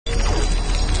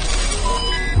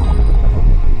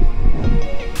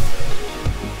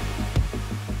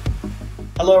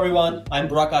Hello everyone, I'm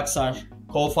Burak Aksar,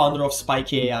 co-founder of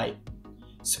Spiky AI.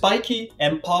 Spiky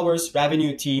empowers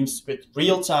revenue teams with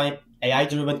real-time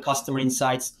AI-driven customer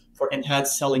insights for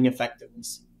enhanced selling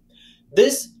effectiveness.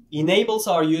 This enables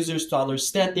our users to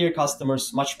understand their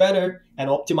customers much better and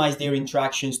optimize their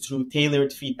interactions through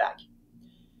tailored feedback.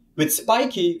 With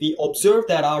Spiky, we observe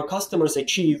that our customers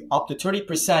achieve up to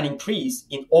 30% increase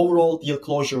in overall deal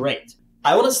closure rate.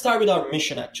 I want to start with our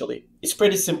mission actually. It's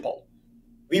pretty simple.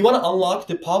 We want to unlock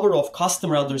the power of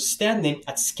customer understanding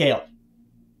at scale.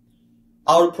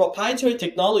 Our proprietary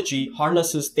technology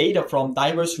harnesses data from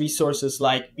diverse resources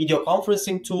like video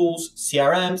conferencing tools,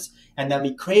 CRMs, and then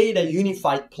we create a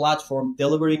unified platform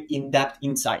delivering in-depth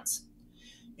insights.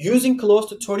 Using close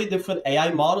to 30 different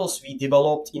AI models we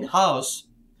developed in-house,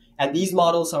 and these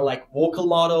models are like vocal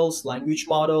models, language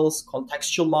models,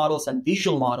 contextual models, and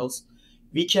visual models,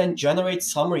 we can generate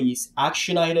summaries,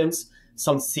 action items,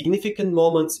 some significant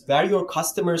moments where your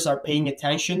customers are paying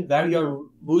attention, where you're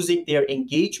losing their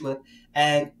engagement,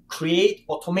 and create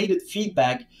automated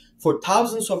feedback for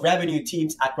thousands of revenue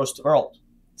teams across the world.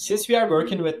 Since we are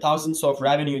working with thousands of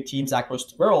revenue teams across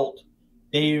the world,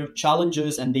 their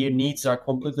challenges and their needs are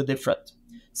completely different.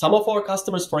 Some of our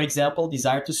customers, for example,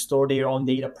 desire to store their own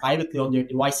data privately on their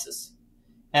devices.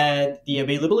 And the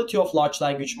availability of large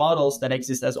language models that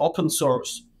exist as open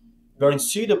source weren't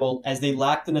suitable as they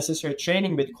lacked the necessary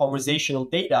training with conversational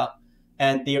data,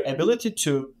 and their ability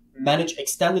to manage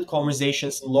extended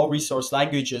conversations in low-resource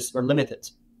languages were limited.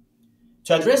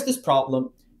 To address this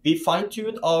problem, we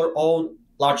fine-tuned our own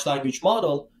large language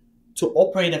model to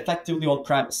operate effectively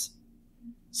on-premise,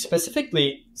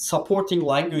 specifically supporting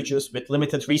languages with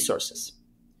limited resources.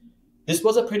 This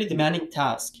was a pretty demanding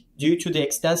task due to the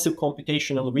extensive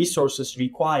computational resources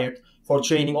required for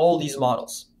training all these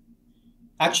models.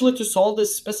 Actually, to solve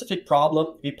this specific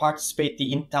problem, we participate in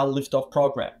the Intel Liftoff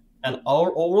program, and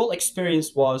our overall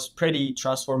experience was pretty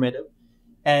transformative.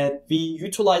 And we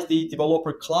utilized the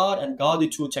developer cloud and Gaudi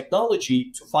tool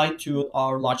technology to fine-tune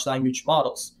our large language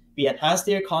models. We enhanced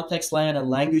their context land and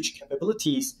language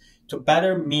capabilities to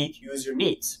better meet user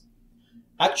needs.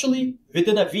 Actually,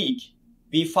 within a week,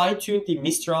 we fine-tuned the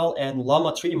Mistral and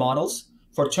Llama 3 models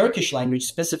for Turkish language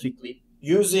specifically,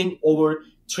 using over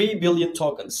 3 billion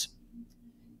tokens.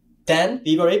 Then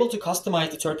we were able to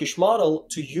customize the Turkish model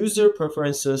to user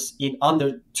preferences in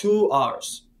under 2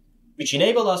 hours, which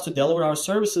enabled us to deliver our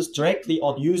services directly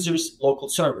on users' local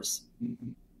servers.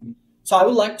 So I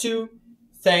would like to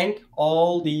thank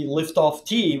all the Liftoff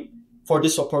team for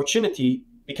this opportunity,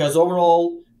 because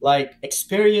overall,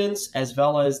 experience as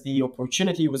well as the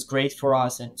opportunity was great for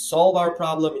us and solve our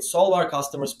problem, it solved our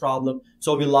customers' problem,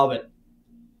 so we love it.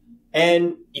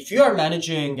 And if you are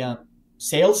managing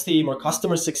sales team or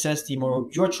customer success team, or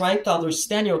you're trying to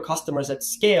understand your customers at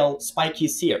scale, Spiky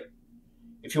is here.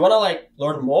 If you want to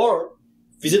learn more,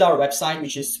 visit our website,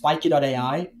 which is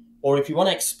spiky.ai, or if you want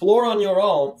to explore on your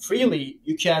own freely,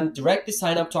 you can directly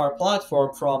sign up to our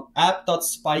platform from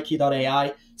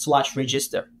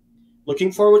app.spiky.ai/register.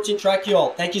 Looking forward to interact with you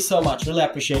all. Thank you so much. Really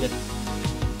appreciate it.